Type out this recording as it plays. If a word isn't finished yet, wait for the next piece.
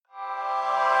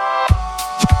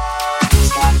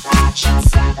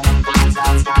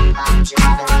Welcome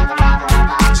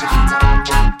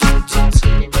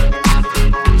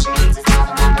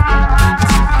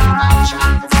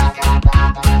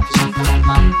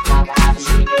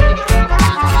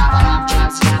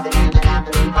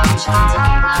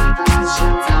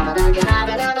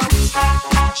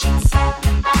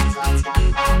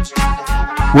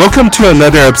to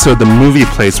another episode of The Movie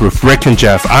Place with Rick and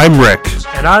Jeff. I'm Rick.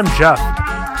 And I'm Jeff.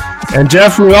 And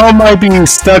Jeff, we all might be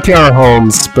stuck in our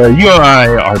homes, but you and I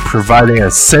are providing an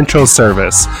essential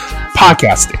service,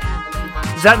 podcasting.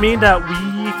 Does that mean that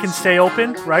we can stay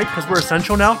open, right? Because we're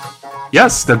essential now?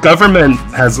 Yes, the government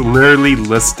has literally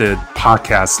listed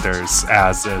podcasters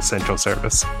as an essential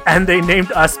service. And they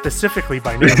named us specifically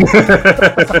by name.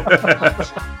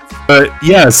 But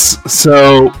yes,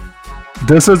 so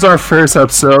this is our first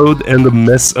episode in the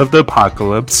midst of the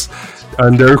apocalypse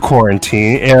under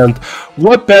quarantine. And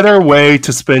what better way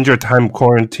to spend your time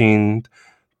quarantined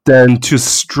than to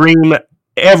stream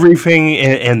everything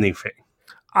and anything?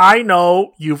 I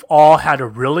know you've all had a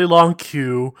really long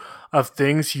queue of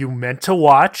things you meant to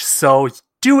watch, so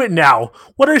do it now.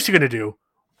 What else are you going to do?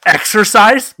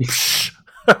 Exercise?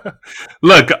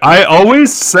 Look, I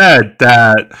always said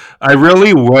that I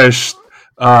really wished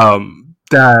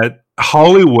that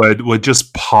Hollywood would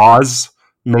just pause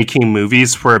making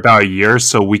movies for about a year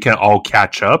so we can all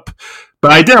catch up.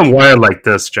 But I didn't want it like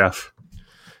this, Jeff.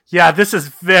 Yeah, this is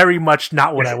very much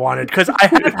not what I wanted, because I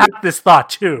had this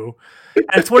thought too. And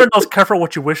it's one of those careful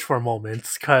what you wish for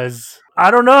moments, because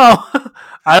I don't know.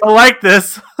 I don't like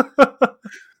this.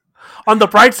 On the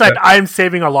bright side, I'm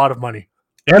saving a lot of money.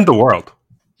 And the world.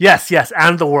 Yes,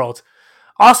 and the world.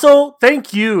 Also,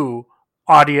 thank you,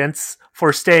 audience,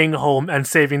 for staying home and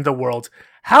saving the world.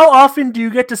 How often do you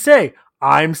get to say,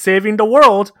 I'm saving the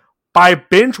world by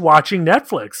binge watching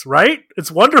Netflix, right? It's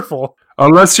wonderful.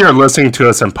 Unless you're listening to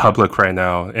us in public right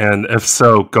now, and if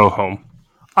so, go home.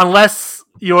 Unless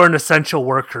you're an essential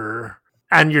worker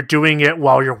and you're doing it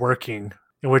while you're working,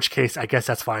 in which case I guess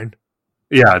that's fine.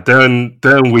 Yeah, then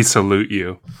we salute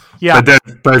you. Yeah.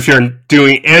 But if you're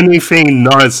doing anything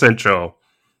non-essential,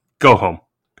 go home.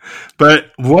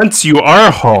 But once you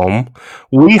are home,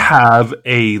 we have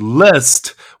a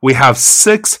list. We have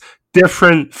 6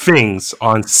 different things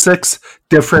on 6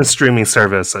 different streaming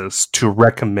services to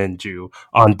recommend you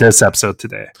on this episode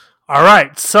today. All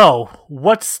right, so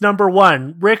what's number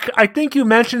 1? Rick, I think you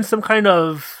mentioned some kind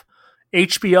of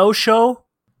HBO show?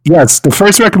 Yes, the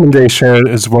first recommendation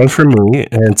is one for me,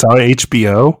 and it's on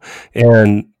HBO,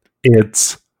 and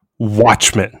it's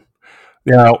Watchmen.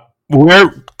 Now,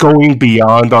 we're going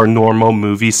beyond our normal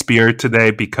movie spirit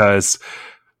today because,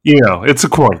 it's a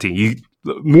quarantine.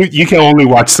 You can only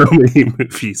watch so many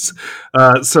movies.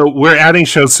 So we're adding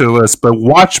shows to the list, but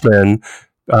Watchmen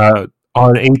on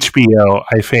HBO,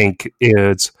 I think,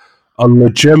 is a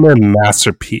legitimate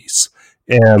masterpiece.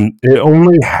 And it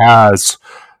only has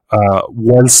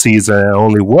one season, and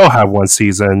only will have one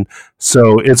season.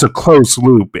 So it's a closed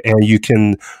loop, and you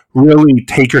can really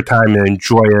take your time and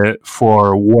enjoy it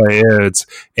for what it is,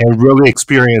 and really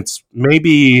experience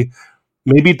maybe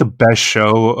the best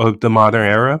show of the modern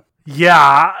era.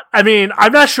 Yeah, I mean,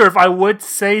 I'm not sure if I would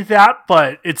say that,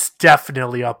 but it's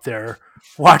definitely up there.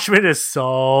 Watchmen is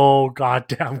so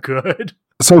goddamn good.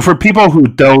 So for people who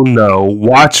don't know,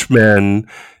 Watchmen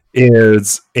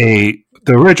is the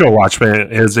original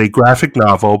Watchmen is a graphic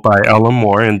novel by Alan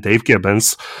Moore and Dave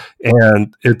Gibbons,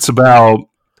 and it's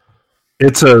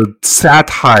a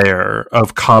satire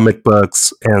of comic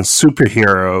books and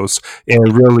superheroes,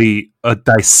 and really a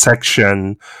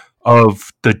dissection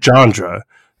of the genre.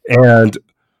 And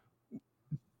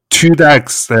to that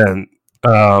extent,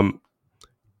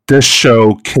 this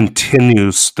show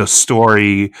continues the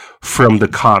story from the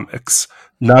comics,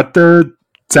 not the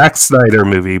Zack Snyder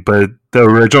movie, but the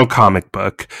original comic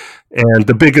book. And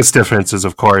the biggest difference is,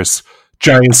 of course,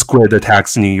 giant squid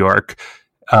attacks New York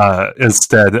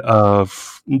instead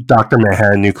of Dr.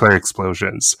 Manhattan nuclear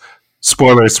explosions.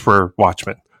 Spoilers for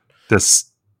Watchmen,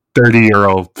 this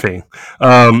 30-year-old thing.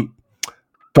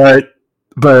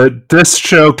 But this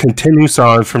show continues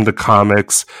on from the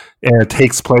comics, and it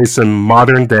takes place in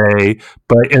modern day,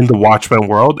 but in the Watchmen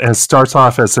world, and starts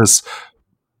off as this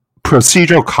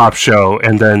procedural cop show,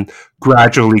 and then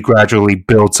gradually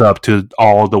builds up to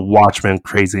all the Watchmen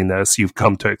craziness you've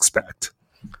come to expect.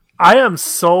 I am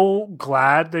so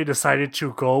glad they decided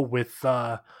to go with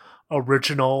the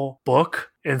original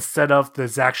book instead of the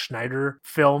Zack Snyder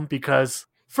film, because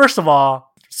first of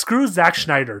all, screw Zack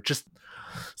Snyder. Just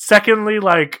secondly,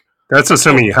 that's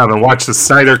assuming you haven't watched the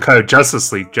Snyder Cut of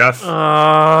Justice League, Jeff.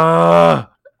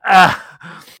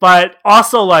 But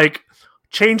also,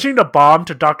 changing the bomb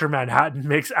to Dr. Manhattan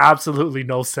makes absolutely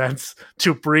no sense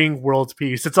to bring world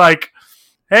peace. It's like,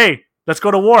 hey, let's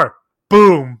go to war.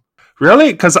 Boom.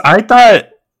 Really? Because I thought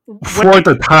for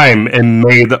the time it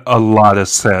made a lot of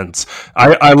sense.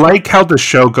 I like how the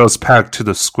show goes back to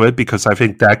the squid because I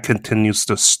think that continues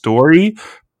the story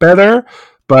better.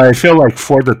 But I feel like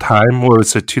for the time, what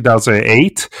was it,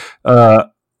 2008? I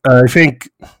think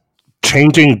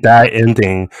changing that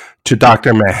ending to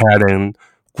Dr. Manhattan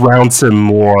grounds him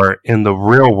more in the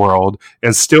real world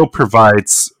and still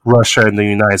provides Russia and the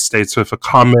United States with a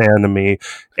common enemy.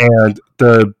 And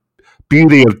the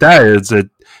beauty of that is it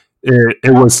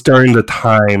was during the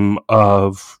time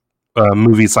of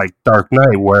movies like Dark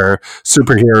Knight, where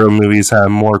superhero movies had a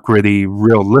more gritty,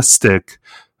 realistic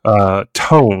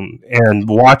tone. And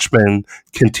Watchmen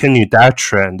continued that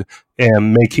trend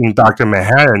and making Dr.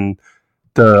 Manhattan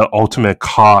the ultimate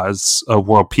cause of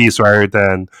world peace rather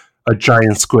than a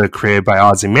giant squid created by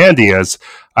Ozymandias,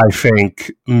 I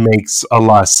think makes a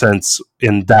lot of sense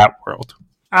in that world.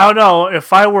 I don't know.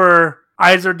 If I were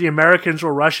either the Americans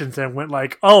or Russians and went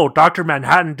like, oh, Dr.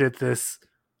 Manhattan did this.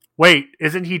 Wait,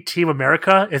 isn't he Team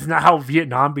America? Isn't that how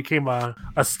Vietnam became a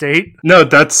state? No,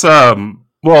 that's,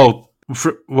 well,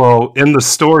 in the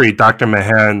story, Dr.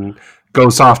 Manhattan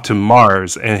goes off to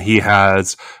Mars and he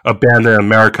has abandoned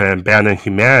America and abandoned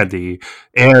humanity,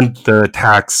 and the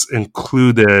attacks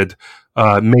included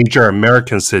major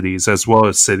American cities as well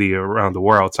as cities around the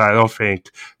world. So I don't think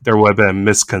there would have been a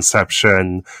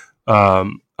misconception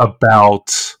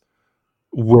about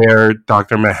where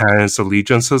Dr. Manhattan's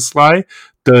allegiances lie.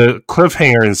 The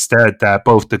cliffhanger instead that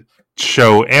both the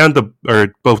show and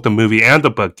both the movie and the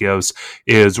book gives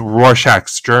is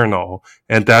Rorschach's journal,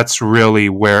 and that's really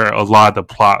where a lot of the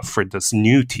plot for this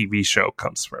new TV show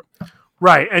comes from.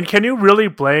 Right, and can you really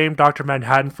blame Dr.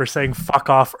 Manhattan for saying, fuck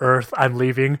off Earth, I'm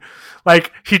leaving?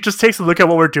 Like, he just takes a look at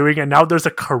what we're doing, and now there's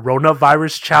a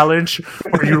coronavirus challenge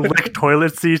where you lick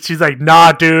toilet seats. He's like,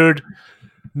 nah, dude.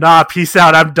 Nah, peace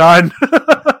out, I'm done.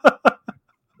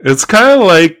 It's kind of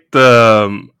like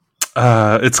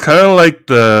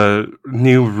the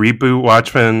new reboot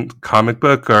Watchmen comic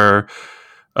book, or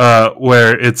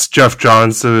where it's Jeff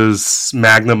Johns'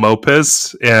 magnum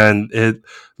opus, and it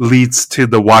leads to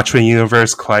the Watchmen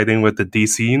universe colliding with the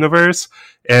DC universe,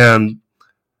 and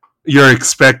you're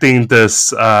expecting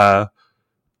this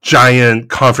giant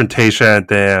confrontation at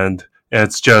the end, and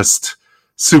it's just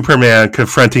Superman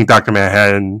confronting Dr.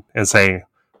 Manhattan and saying,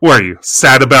 "What are you,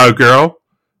 sad about a girl?"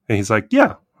 And he's like,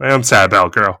 "Yeah, I am sad about a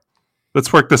girl.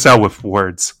 Let's work this out with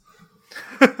words."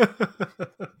 All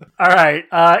right.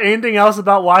 Anything else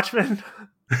about Watchmen?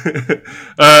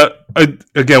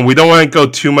 Again, we don't want to go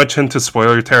too much into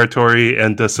spoiler territory,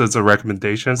 and this is a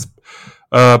recommendations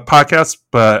podcast.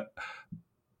 But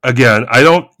again,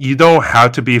 you don't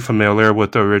have to be familiar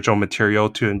with the original material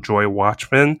to enjoy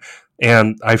Watchmen.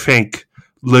 And I think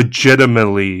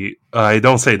legitimately, I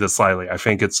don't say this slightly, I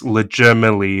think it's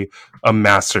legitimately a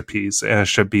masterpiece, and it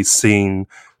should be seen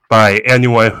by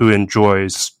anyone who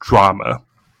enjoys drama.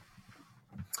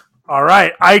 All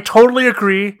right. I totally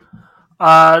agree.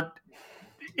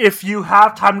 If you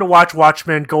have time to watch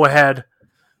Watchmen, go ahead.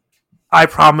 I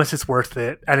promise it's worth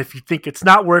it. And if you think it's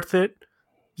not worth it,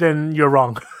 then you're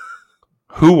wrong.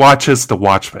 Who watches The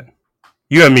Watchmen?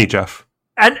 You and me, Jeff.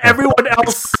 And everyone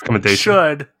else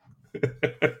should.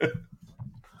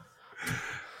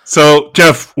 So,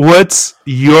 Jeff, what's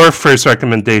your first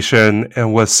recommendation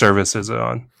and what service is it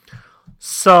on?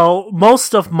 So,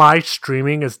 most of my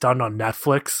streaming is done on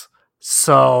Netflix.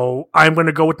 So, I'm going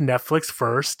to go with Netflix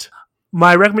first.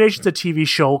 My recommendation is a TV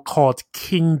show called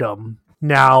Kingdom.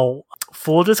 Now,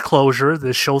 full disclosure,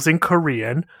 this show's in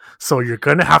Korean, so you're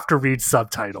going to have to read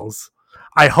subtitles.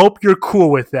 I hope you're cool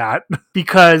with that,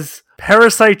 because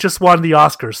Parasite just won the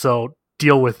Oscar, so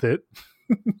deal with it.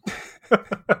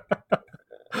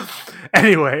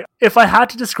 Anyway, if I had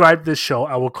to describe this show,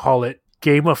 I would call it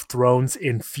Game of Thrones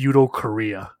in feudal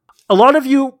Korea. A lot of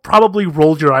you probably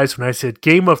rolled your eyes when I said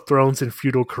Game of Thrones in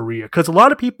feudal Korea, because a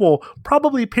lot of people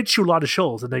probably pitch you a lot of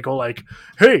shows, and they go like,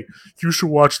 hey, you should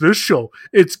watch this show.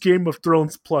 It's Game of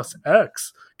Thrones plus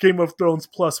X, Game of Thrones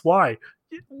plus Y.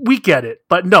 We get it,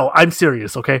 but no, I'm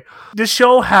serious, okay? This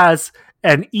show has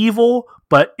an evil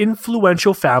but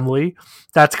influential family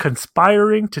that's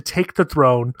conspiring to take the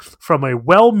throne from a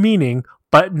well-meaning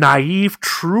but naive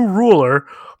true ruler.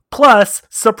 Plus,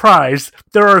 surprise,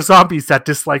 there are zombies that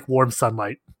dislike warm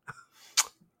sunlight.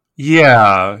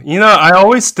 Yeah, I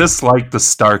always disliked the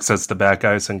Starks as the bad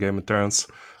guys in Game of Thrones.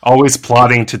 Always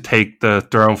plotting to take the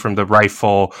throne from the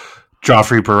rightful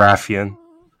Joffrey Baratheon.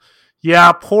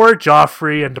 Yeah, poor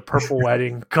Joffrey and the Purple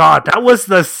Wedding. God, that was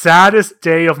the saddest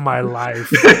day of my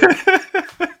life.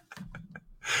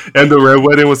 And the Red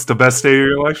Wedding was the best day of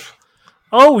your life?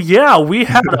 Oh yeah, we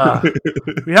had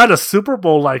a Super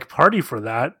Bowl like party for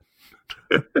that.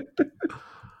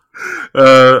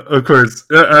 Of course.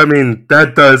 I mean,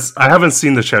 that does. I haven't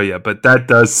seen the show yet, but that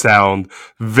does sound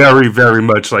very, very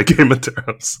much like Game of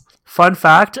Thrones. Fun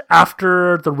fact: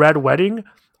 after the Red Wedding,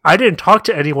 I didn't talk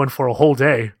to anyone for a whole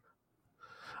day.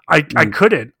 I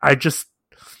couldn't. I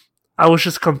was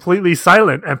just completely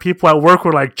silent, and people at work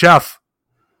were like, Jeff,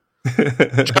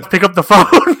 pick up the phone.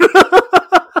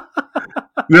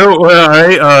 No, when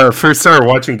I first started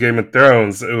watching Game of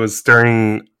Thrones, it was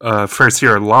during first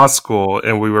year of law school,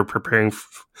 and we were preparing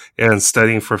and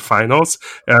studying for finals.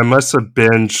 And I must have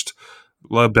binged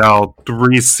about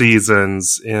 3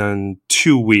 seasons in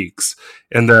 2 weeks.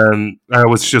 And then I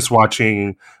was just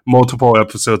watching multiple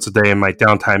episodes a day in my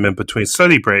downtime in between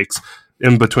study breaks,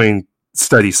 in between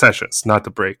study sessions, not the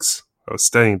breaks. I was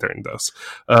studying during those,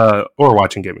 or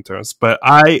watching Game of Thrones. But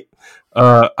I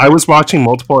was watching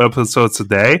multiple episodes a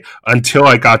day until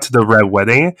I got to the Red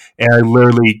Wedding, and I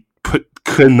literally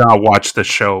could not watch the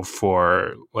show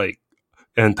for like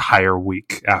an entire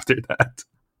week after that.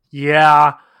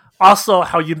 Yeah. Also,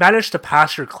 how you managed to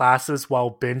pass your classes while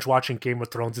binge watching Game of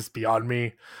Thrones is beyond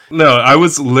me. No, I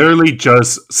was literally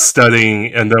just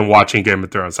studying and then watching Game of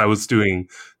Thrones. I was doing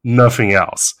nothing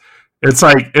else.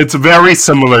 It's very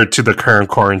similar to the current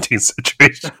quarantine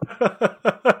situation.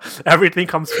 Everything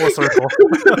comes full circle.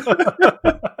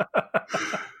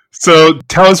 So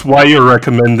tell us why you're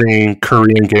recommending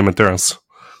Korean Game of Thrones.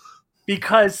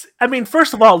 Because, I mean,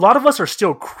 first of all, a lot of us are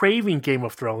still craving Game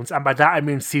of Thrones, and by that I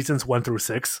mean seasons 1 through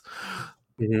 6.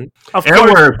 Mm-hmm. And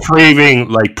course, we're craving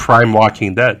like Prime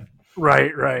Walking Dead.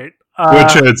 Right.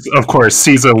 Which is, of course,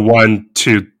 season 1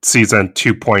 to season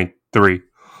 2.3.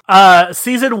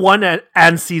 Season 1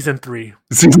 and season 3.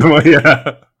 Season 1,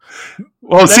 yeah.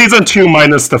 Well, season 2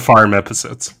 minus the farm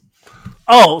episodes.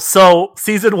 Oh, so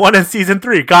season 1 and season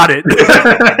 3. Got it.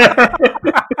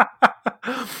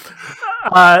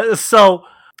 So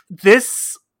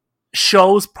this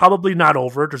show's probably not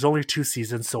over. There's only 2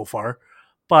 seasons so far,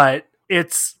 but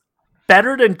it's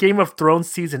better than Game of Thrones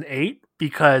season 8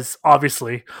 because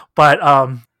obviously, but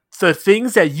the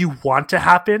things that you want to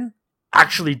happen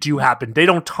actually do happen. They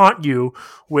don't taunt you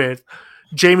with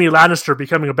Jaime Lannister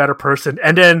becoming a better person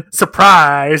and then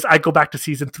surprise, I go back to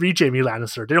season 3 Jaime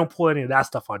Lannister. They don't pull any of that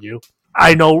stuff on you.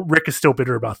 I know Rick is still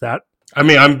bitter about that. I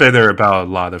mean, I'm bitter about a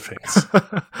lot of things.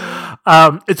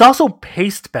 It's also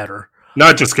paced better.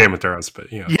 Not just Game of Thrones, but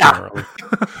yeah.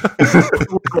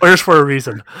 Lawyers for a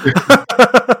reason.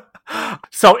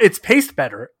 So it's paced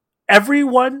better.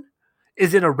 Everyone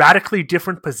is in a radically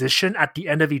different position at the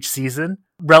end of each season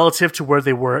relative to where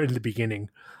they were in the beginning.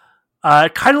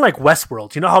 Kind of like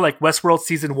Westworld. You know how like Westworld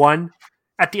season 1,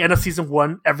 at the end of season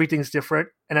 1, everything's different,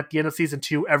 and at the end of season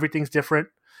 2, everything's different.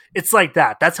 It's like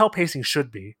that. That's how pacing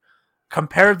should be.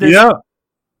 Compare this.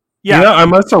 Yeah, I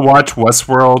must have watched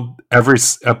Westworld, every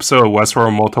episode of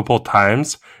Westworld multiple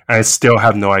times, and I still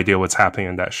have no idea what's happening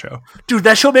in that show. Dude,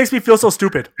 that show makes me feel so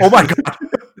stupid. Oh my god.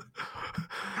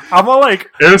 I'm all like...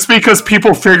 It was because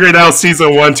people figured out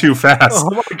season 1 too fast. Oh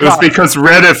my god. It was because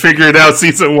Reddit figured out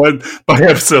season 1 by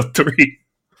episode 3.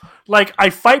 Like, I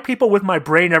fight people with my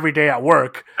brain every day at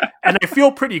work, and I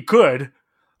feel pretty good,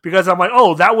 because I'm like,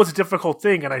 oh, that was a difficult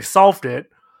thing, and I solved it.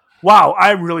 Wow,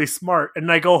 I'm really smart.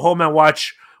 And I go home and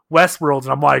watch Westworld,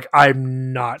 and I'm like,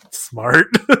 I'm not smart.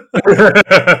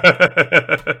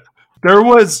 There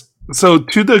was, so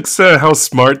to the extent how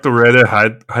smart the Reddit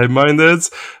hive mind is,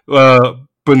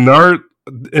 Bernard,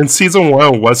 in season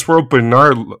 1 of Westworld,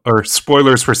 Bernard, or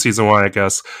spoilers for season 1, I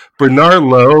guess, Bernard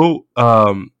Lowe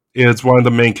is one of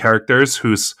the main characters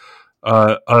who's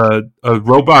a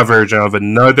robot version of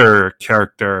another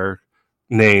character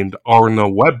named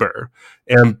Arnold Weber.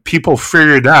 And people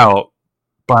figured out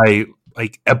by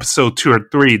like episode 2 or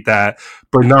 3 that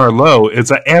Bernard Lowe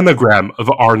is an anagram of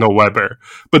Arnold Weber.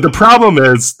 But the problem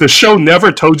is the show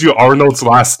never told you Arnold's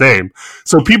last name.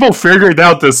 So people figured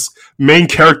out this main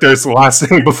character's last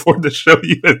name before the show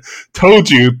even told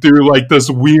you through like this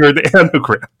weird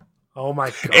anagram. Oh my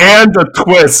god. And the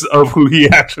twist of who he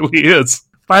actually is.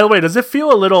 By the way, does it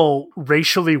feel a little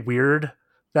racially weird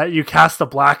that you cast a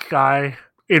black guy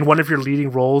in one of your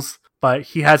leading roles, but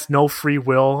he has no free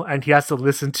will and he has to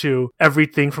listen to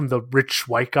everything from the rich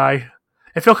white guy?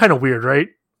 It felt kind of weird, right?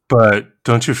 But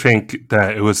don't you think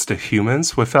that it was the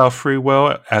humans without free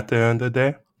will at the end of the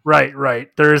day?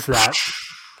 Right. There is that.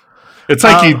 It's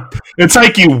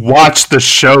like you watch the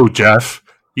show, Jeff.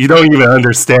 You don't even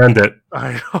understand it.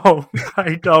 I know.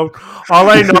 I don't. All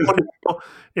I know now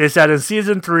is that in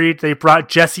season 3, they brought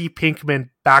Jesse Pinkman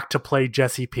back to play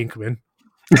Jesse Pinkman.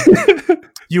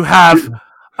 You have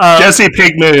Jesse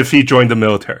Pinkman if he joined the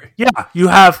military. Yeah, you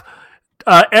have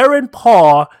Aaron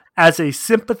Paul as a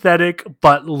sympathetic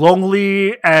but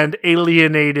lonely and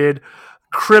alienated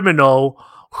criminal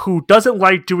who doesn't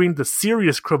like doing the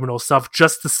serious criminal stuff,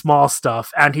 just the small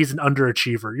stuff, and he's an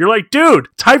underachiever. You're like, dude,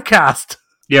 typecast.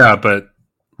 Yeah, but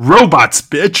robots,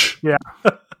 bitch. Yeah.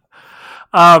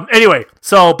 Anyway,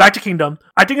 so back to Kingdom.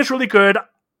 I think it's really good.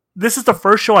 This is the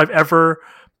first show I've ever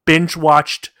binge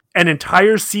watched an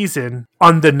entire season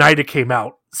on the night it came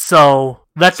out. So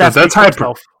that's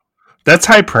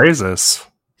high praises.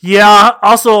 Yeah.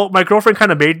 Also, my girlfriend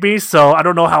kind of made me, so I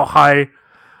don't know how high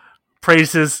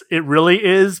praises it really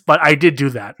is, but I did do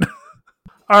that.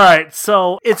 All right,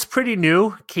 so it's pretty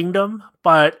new, Kingdom,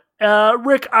 but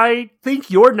Rick, I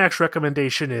think your next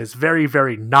recommendation is very,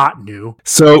 very not new.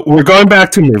 So we're going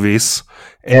back to movies,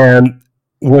 and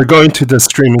we're going to the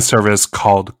streaming service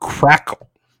called Crackle.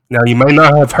 Now, you might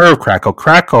not have heard of Crackle.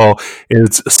 Crackle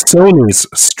is Sony's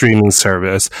streaming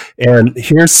service, and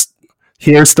here's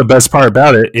the best part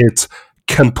about it. It's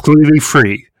completely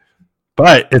free,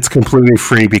 but it's completely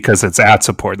free because it's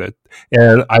ad-supported.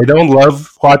 And I don't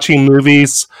love watching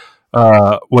movies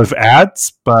with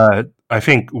ads, but I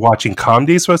think watching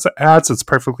comedies with ads is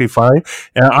perfectly fine.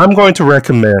 And I'm going to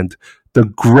recommend the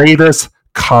greatest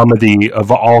comedy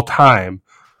of all time,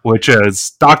 which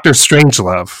is Dr.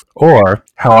 Strangelove, or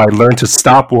How I Learned to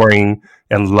Stop Worrying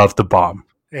and Love the Bomb.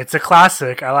 It's a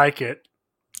classic. I like it.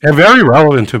 And very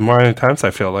relevant to modern times,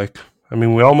 I feel like. I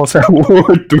mean, we almost had World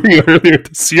War III earlier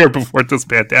this year before this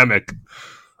pandemic.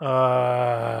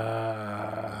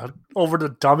 Over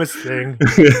the dumbest thing.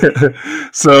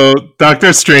 So, Dr.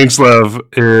 Strangelove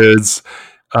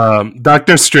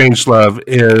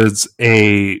is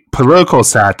a political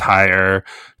satire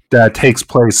that takes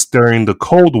place during the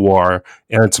Cold War,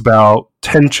 and it's about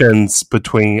tensions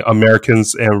between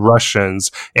Americans and Russians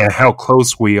and how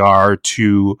close we are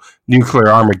to nuclear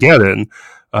Armageddon.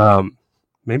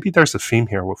 Maybe there's a theme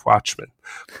here with Watchmen,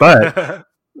 but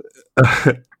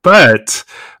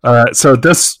so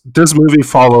this movie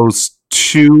follows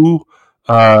two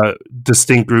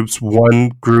distinct groups. One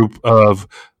group of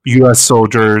U.S.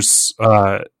 soldiers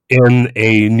in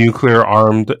a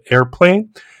nuclear-armed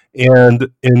airplane,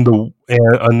 and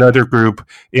another group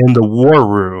in the war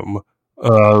room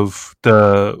of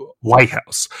the White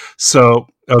House, so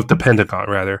of the Pentagon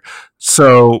rather.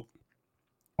 So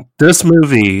this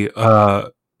movie,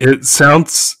 it's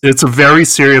a very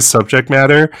serious subject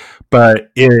matter,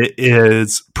 but it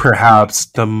is perhaps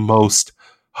the most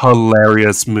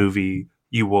hilarious movie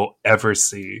you will ever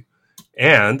see,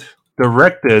 and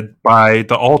directed by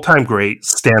the all-time great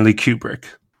Stanley Kubrick.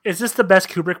 Is this the best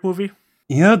Kubrick movie?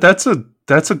 Yeah, that's a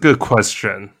good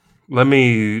question. Let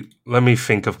me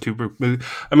think of Kubrick movie.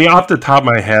 I mean, off the top of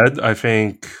my head, I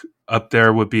think up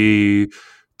there would be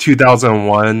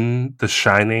 2001, The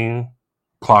Shining,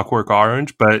 Clockwork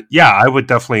Orange. But yeah, I would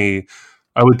definitely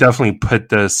put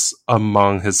this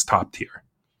among his top tier.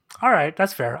 All right,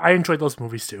 that's fair. I enjoyed those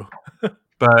movies too.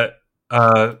 But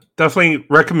definitely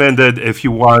recommended if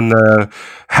you want to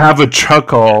have a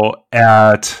chuckle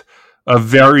at a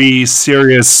very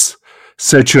serious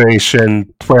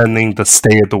situation planning the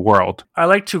state of the world. I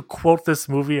like to quote this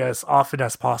movie as often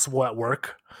as possible at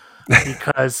work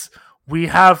because we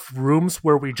have rooms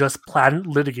where we just plan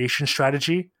litigation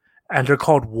strategy, and they're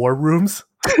called war rooms.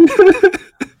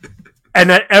 And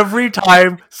then every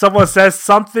time someone says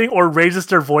something or raises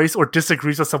their voice or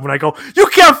disagrees with someone, I go, "You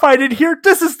can't fight in here.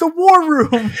 This is the war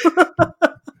room."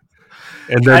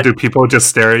 And then do people just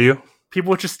stare at you?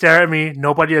 People just stare at me.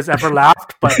 Nobody has ever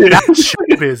laughed, but that's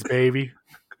showbiz, baby.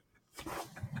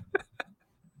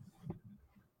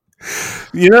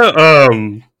 You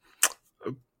know,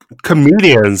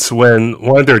 comedians, when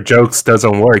one of their jokes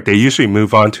doesn't work, they usually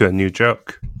move on to a new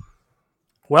joke.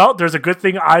 Well, there's a good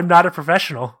thing I'm not a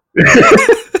professional.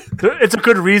 It's a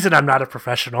good reason I'm not a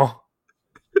professional.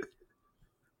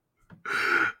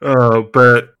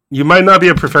 But you might not be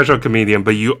a professional comedian,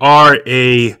 but you are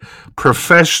a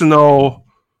professional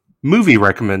movie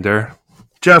recommender.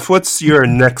 Jeff, what's your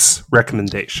next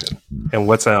recommendation? And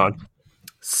what's it on?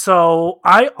 So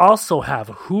I also have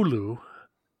Hulu,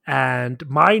 and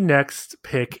my next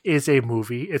pick is a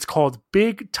movie. It's called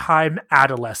Big Time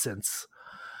Adolescence.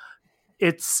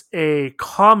 It's a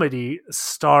comedy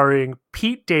starring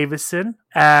Pete Davidson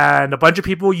and a bunch of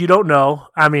people you don't know.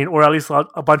 I mean, or at least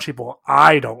a bunch of people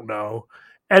I don't know.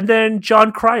 And then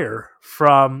John Cryer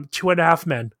from 2.5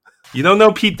 Men. You don't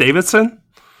know Pete Davidson?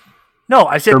 No,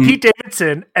 I said Pete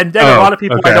Davidson, and then a lot of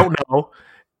people I don't know,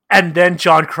 and then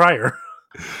Jon Cryer.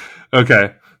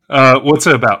 Okay. What's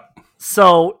it about?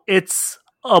 So it's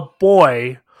a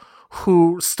boy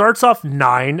who starts off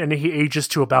 9 and he ages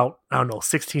to about,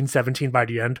 16, 17 by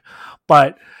the end.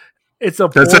 But it's a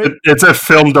boy. It's a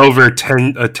filmed over a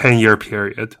 10-year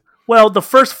period. Well, the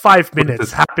first 5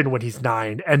 minutes happen when he's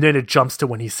 9, and then it jumps to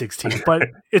when he's 16. But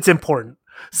it's important.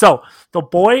 So the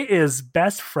boy is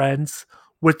best friends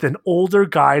with an older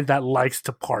guy that likes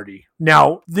to party.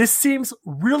 Now, this seems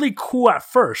really cool at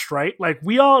first, right? Like,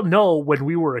 we all know when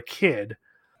we were a kid,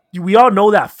 we all know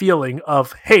that feeling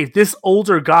of, hey, this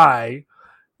older guy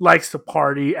likes to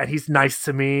party and he's nice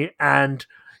to me and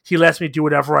he lets me do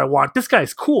whatever I want. This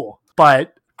guy's cool.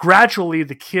 But gradually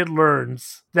the kid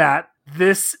learns that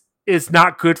this is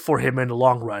not good for him in the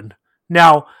long run.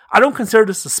 Now, I don't consider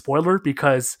this a spoiler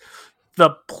because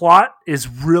the plot is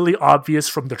really obvious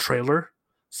from the trailer.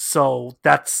 So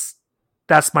that's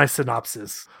my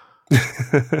synopsis.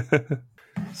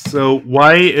 So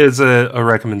why is it a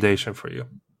recommendation for you?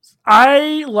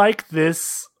 I like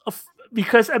this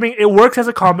because, it works as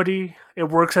a comedy. It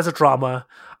works as a drama.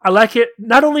 I like it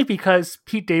not only because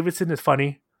Pete Davidson is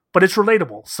funny, but it's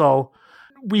relatable. So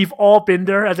we've all been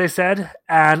there, as I said,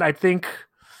 and I think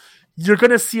you're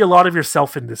going to see a lot of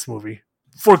yourself in this movie,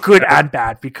 for good and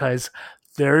bad, because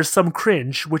there's some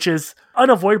cringe, which is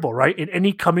unavoidable, right? In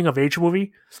any coming-of-age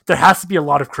movie, there has to be a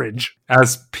lot of cringe.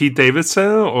 As Pete Davidson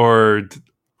or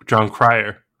Jon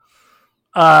Cryer?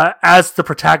 As the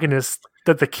protagonist,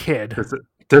 the kid.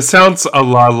 This sounds a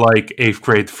lot like 8th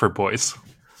grade for boys.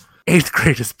 8th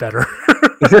grade is better.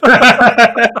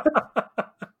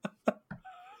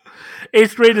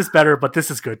 8th grade is better, but this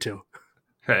is good too.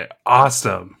 Okay,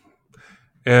 awesome.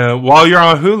 And while you're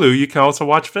on Hulu, you can also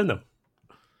watch Venom.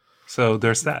 So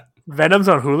there's that. Venom's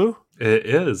on Hulu? It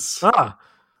is.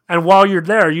 And while you're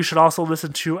there, you should also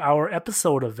listen to our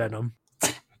episode of Venom.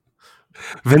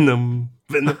 Venom.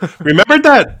 Remember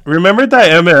that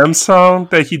Eminem song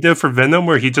that he did for Venom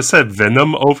where he just said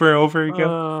Venom over and over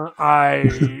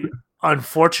again?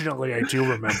 Unfortunately, I do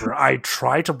remember. I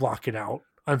tried to block it out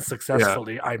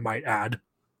unsuccessfully, I might add.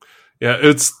 Yeah,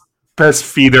 it's best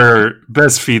feeder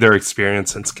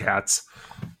experience since Cats.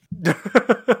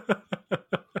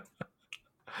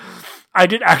 I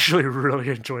did actually really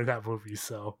enjoy that movie,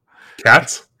 so.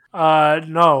 Cats?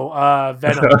 No,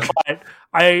 Venom. But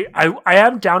I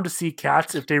am down to see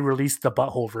Cats if they release the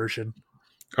butthole version.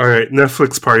 All right,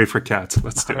 Netflix party for Cats.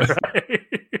 Let's do it. Right.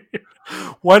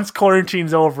 Once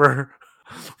quarantine's over,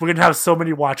 we're gonna have so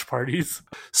many watch parties.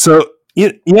 So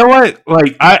you know what?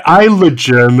 Like I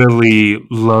legitimately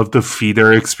love the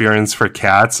feeder experience for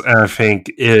Cats, and I think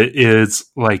it is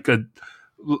like a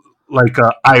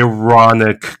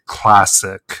ironic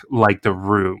classic like The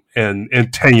Room, and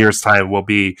in 10 years time we'll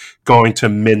be going to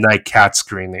midnight cat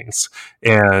screenings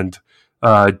and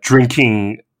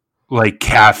drinking like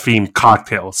cat themed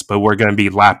cocktails, but we're going to be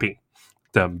lapping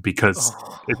them because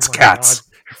it's cats. God.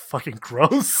 You're fucking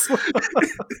gross.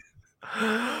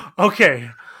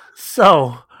 Okay,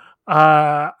 so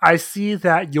I see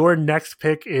that your next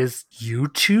pick is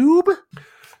YouTube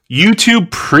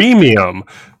Premium.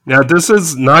 Now, this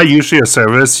is not usually a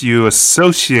service you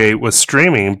associate with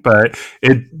streaming, but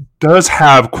it does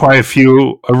have quite a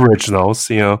few originals.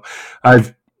 That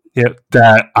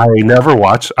I never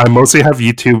watch. I mostly have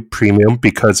YouTube Premium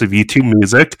because of YouTube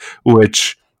Music,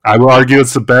 which I will argue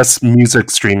is the best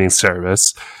music streaming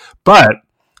service. But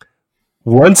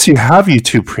once you have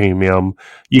YouTube Premium,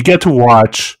 you get to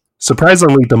watch,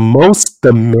 surprisingly, the most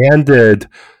demanded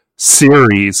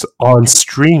series on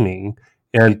streaming,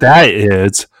 and that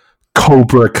is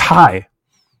Cobra Kai.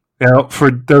 Now,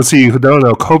 for those of you who don't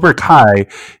know, Cobra Kai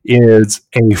is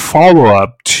a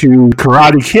follow-up to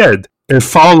Karate Kid. It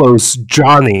follows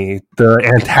Johnny, the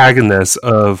antagonist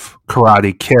of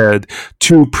Karate Kid,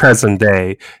 to present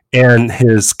day and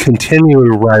his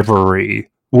continuing rivalry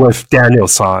with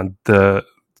Daniel-san, the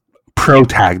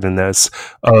protagonist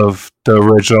of the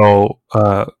original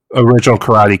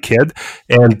Karate Kid.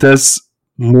 And this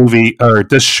movie, or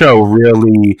this show,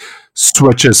 really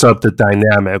switches up the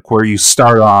dynamic where you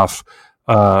start off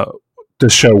the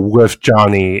show with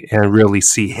Johnny and really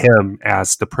see him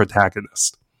as the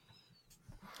protagonist.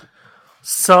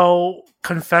 So,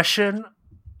 confession,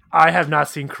 I have not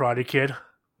seen Karate Kid.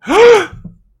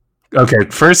 Okay,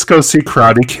 first go see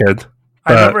Karate Kid.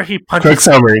 I remember he punches. Quick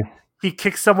summary. He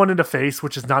kicks someone in the face,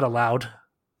 which is not allowed.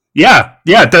 Yeah,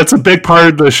 that's a big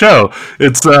part of the show.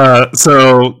 It's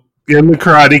so in the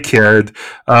Karate Kid,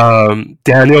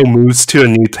 Daniel moves to a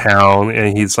new town,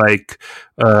 and he's like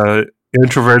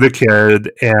introverted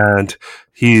kid, and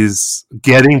he's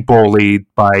getting bullied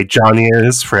by Johnny and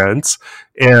his friends,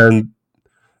 and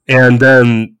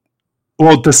then,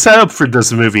 well, the setup for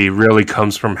this movie really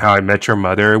comes from How I Met Your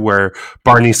Mother, where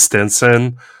Barney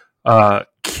Stinson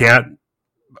can't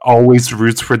always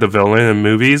roots for the villain in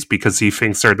movies because he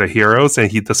thinks they're the heroes,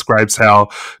 and he describes how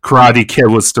Karate Kid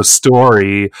was the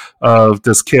story of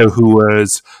this kid who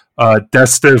was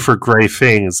destined for great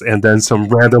things, and then some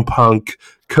random punk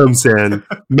comes in,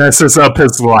 messes up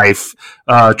his life,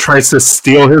 tries to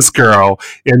steal his girl,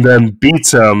 and then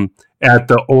beats him at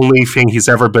the only thing he's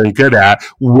ever been good at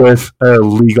with a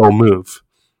legal move.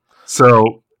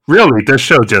 So really, this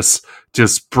show just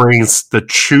brings the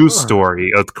true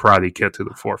story of the Karate Kid to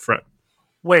the forefront.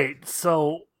 Wait,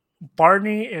 so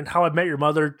Barney and How I Met Your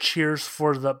Mother cheers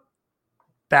for the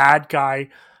bad guy.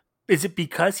 Is it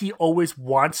because he always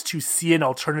wants to see an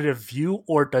alternative view,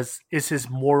 or is his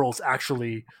morals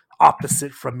actually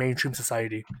opposite from mainstream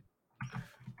society?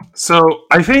 So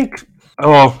I think,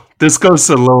 well, this goes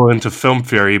a little into film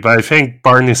theory, but I think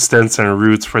Barney Stinson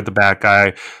roots for the bad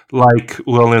guy like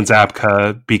Lillian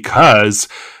Zabka because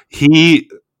he's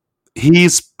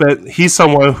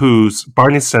someone who's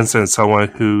Barney Stinson is someone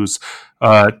who's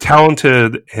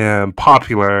talented and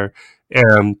popular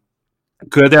and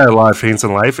good at a lot of things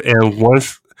in life. And one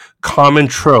common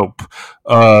trope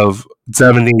of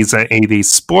 70s and 80s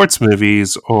sports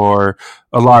movies, or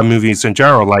a lot of movies in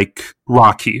general, like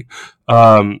Rocky,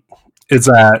 is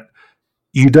that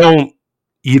you don't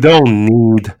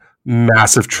need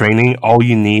massive training. All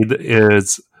you need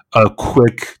is a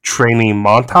quick training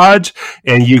montage,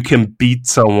 and you can beat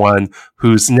someone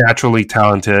who's naturally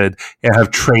talented and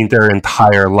have trained their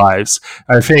entire lives.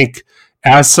 I think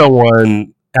as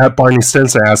someone at Barney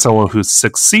Stinson, as someone who's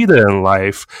succeeded in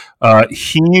life,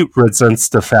 he resents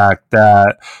the fact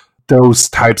that those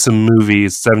types of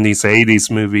movies, 70s,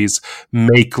 80s movies,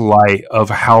 make light of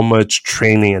how much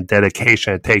training and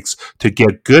dedication it takes to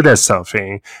get good at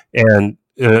something, and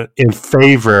in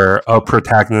favor of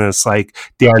protagonists like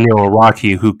Daniel and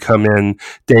Rocky, who come in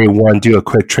day one, do a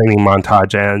quick training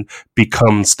montage, and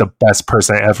becomes the best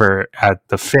person ever at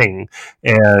the thing.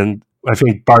 And I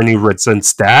think Barney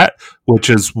resents that, which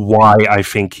is why I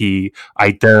think he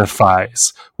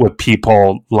identifies with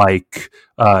people like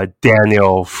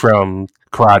Daniel from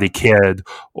Karate Kid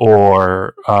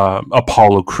or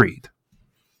Apollo Creed.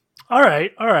 All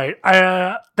right.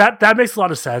 That makes a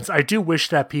lot of sense. I do wish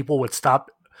that people would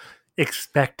stop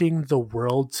expecting the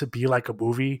world to be like a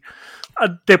movie.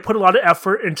 They put a lot of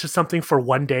effort into something for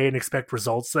one day and expect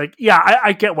results. Like, yeah,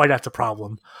 I get why that's a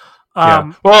problem.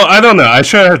 Yeah. Well, I don't know. I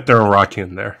should have thrown Rocky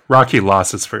in there. Rocky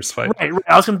lost his first fight. Right.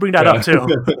 I was going to bring that up too.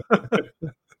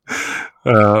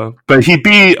 But he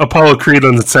beat Apollo Creed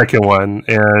on the second one,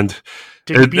 and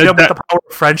did he beat him with the power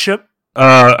of friendship?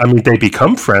 I mean, they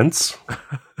become friends.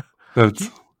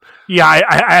 Yeah,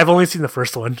 I've only seen the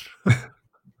first one.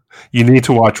 You need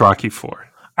to watch Rocky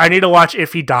 4. I need to watch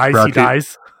If He Dies, He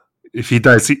Dies. If he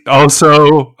dies,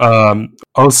 also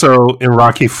in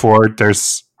Rocky 4,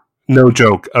 there's, no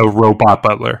joke, a robot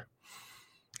butler.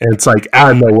 And it's like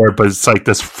out of nowhere, but it's like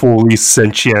this fully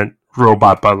sentient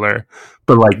robot butler.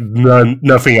 But like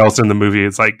nothing else in the movie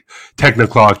is like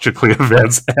technologically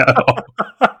advanced at all.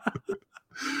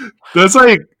 That's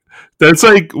like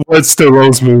what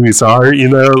Stallone's movies are, you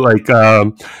know, like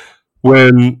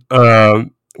when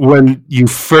you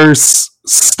first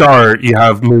start, you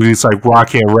have movies like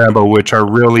Rocky and Rambo, which are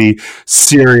really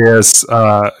serious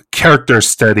character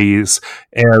studies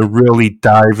and really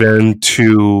dive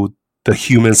into the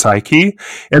human psyche.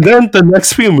 And then the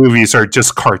next few movies are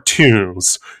just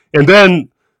cartoons. And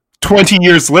then 20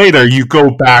 years later, you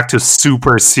go back to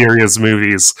super serious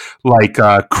movies like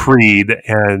Creed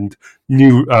and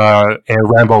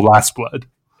Rambo Last Blood.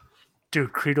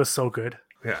 Dude, Creed was so good.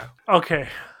 Yeah. Okay.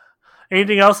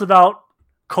 Anything else about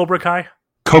Cobra Kai?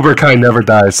 Cobra Kai never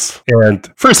dies. And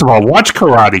first of all, watch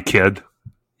Karate Kid,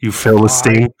 you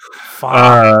Philistine.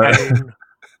 Fine.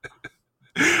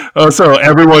 Also,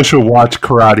 everyone should watch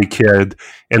Karate Kid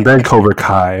and then Cobra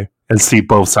Kai and see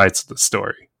both sides of the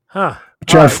story. Huh.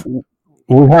 Jeff,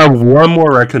 we have one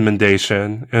more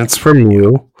recommendation, and it's from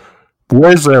you.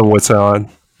 What is it and what's it on?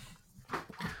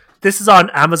 This is on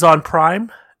Amazon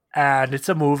Prime, and it's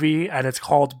a movie, and it's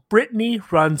called Brittany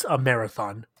Runs a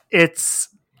Marathon. It's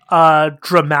a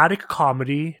dramatic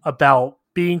comedy about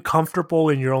being comfortable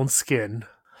in your own skin,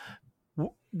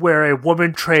 where a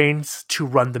woman trains to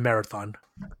run the marathon.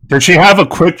 Did she have a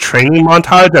quick training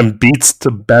montage and beats the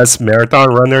best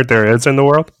marathon runner there is in the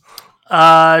world?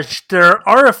 There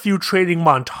are a few training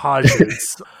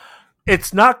montages.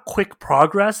 It's not quick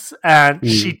progress, and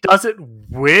she doesn't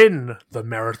win the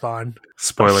marathon.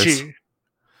 Spoilers.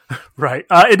 Right.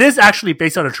 It is actually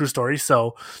based on a true story,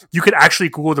 so you could actually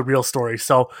Google the real story.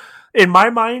 So, in my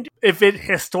mind, if it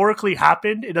historically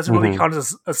happened, it doesn't really count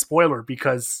as a spoiler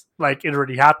because, like, it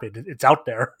already happened. It's out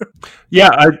there. Yeah,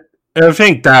 I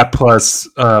think that plus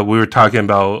we were talking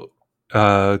about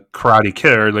Karate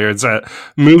Kid earlier. Is that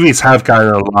movies have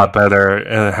gotten a lot better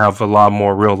and have a lot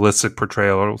more realistic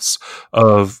portrayals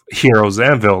of heroes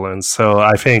and villains. So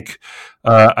I think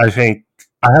I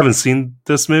haven't seen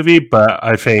this movie, but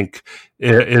I think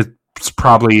it's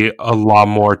probably a lot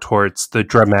more towards the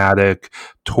dramatic,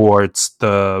 towards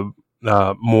the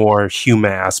more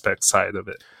human aspect side of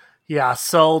it. Yeah,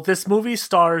 so this movie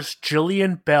stars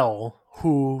Jillian Bell,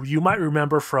 who you might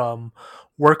remember from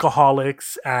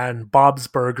Workaholics and Bob's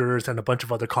Burgers and a bunch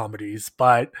of other comedies,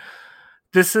 but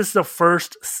this is the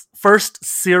first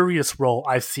serious role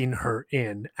I've seen her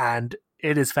in, and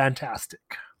it is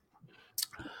fantastic.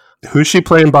 Who's she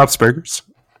playing Bob's Burgers?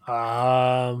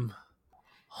 Hold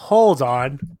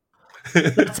on.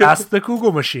 Let's ask the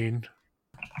Google machine.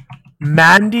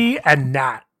 Mandy and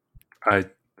Nat.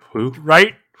 Who?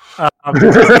 Right?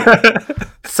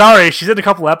 Sorry, she's in a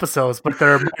couple episodes, but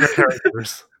they're minor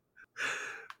characters.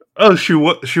 Oh, she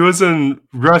was in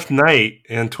Rough Night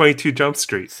and 22 Jump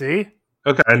Street. See?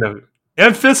 Okay, I know.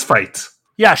 And Fist Fight.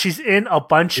 Yeah, she's in a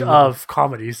bunch of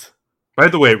comedies. By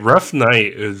the way, Rough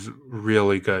Night is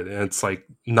really good, and it's like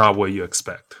not what you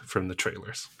expect from the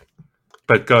trailers.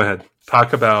 But go ahead.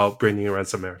 Talk about Brittany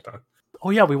Runs a Marathon. Oh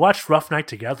yeah, we watched Rough Night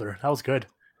together. That was good.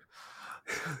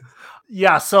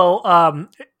 Yeah, so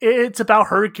it's about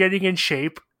her getting in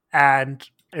shape and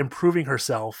improving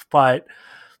herself, but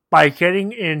by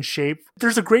getting in shape,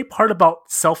 there's a great part about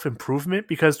self-improvement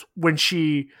because when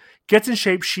she gets in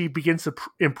shape, she begins to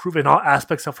improve in all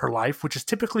aspects of her life, which is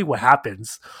typically what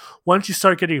happens. Once you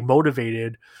start getting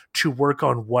motivated to work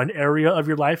on one area of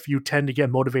your life, you tend to get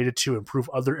motivated to improve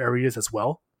other areas as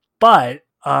well. But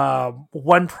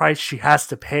one price she has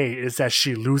to pay is that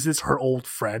she loses her old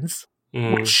friends,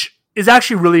 which is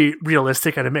actually really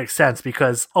realistic, and it makes sense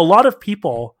because a lot of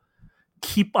people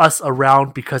keep us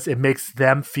around because it makes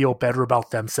them feel better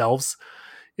about themselves.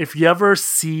 If you ever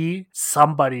see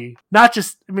somebody, not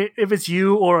just, I mean, if it's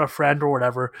you or a friend or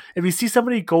whatever, if you see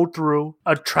somebody go through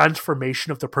a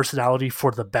transformation of their personality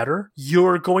for the better,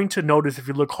 you're going to notice if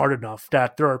you look hard enough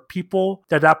that there are people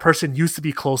that person used to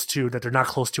be close to that they're not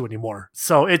close to anymore.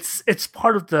 So it's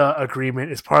part of the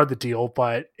agreement, it's part of the deal,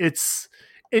 but it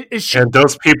should... And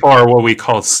those people are what we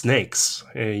call snakes,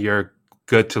 and you're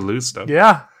good to lose them.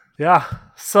 Yeah.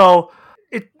 So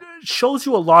it shows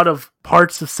you a lot of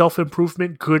parts of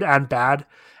self-improvement, good and bad,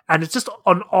 and it's just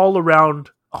an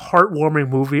all-around heartwarming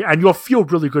movie, and you'll feel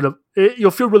really good at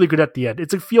the end.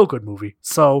 It's a feel-good movie.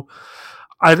 So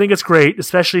I think it's great,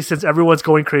 especially since everyone's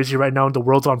going crazy right now and the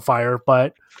world's on fire,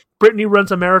 but Brittany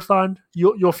Runs a Marathon,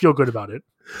 you'll feel good about it.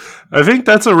 I think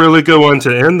that's a really good one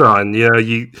to end on. Yeah,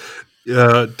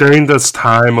 during this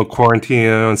time of quarantine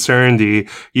and uncertainty,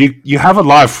 you have a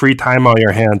lot of free time on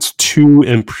your hands to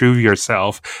improve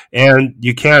yourself, and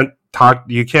you can't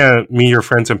meet your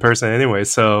friends in person anyway.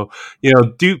 So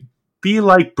be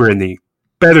like Brittany,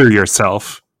 better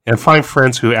yourself, and find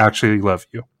friends who actually love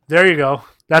you. There you go.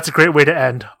 That's a great way to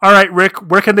end. All right,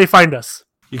 Rick, where can they find us?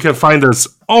 You can find us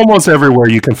almost everywhere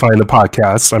you can find a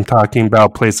podcast. I'm talking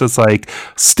about places like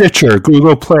Stitcher,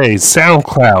 Google Play,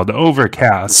 SoundCloud,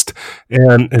 Overcast.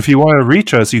 And if you want to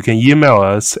reach us, you can email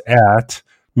us at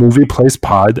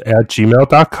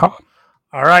movieplacepod@gmail.com.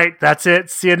 All right, that's it.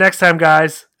 See you next time,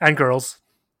 guys and girls.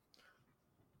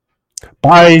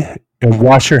 Bye, and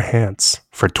wash your hands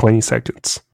for 20 seconds.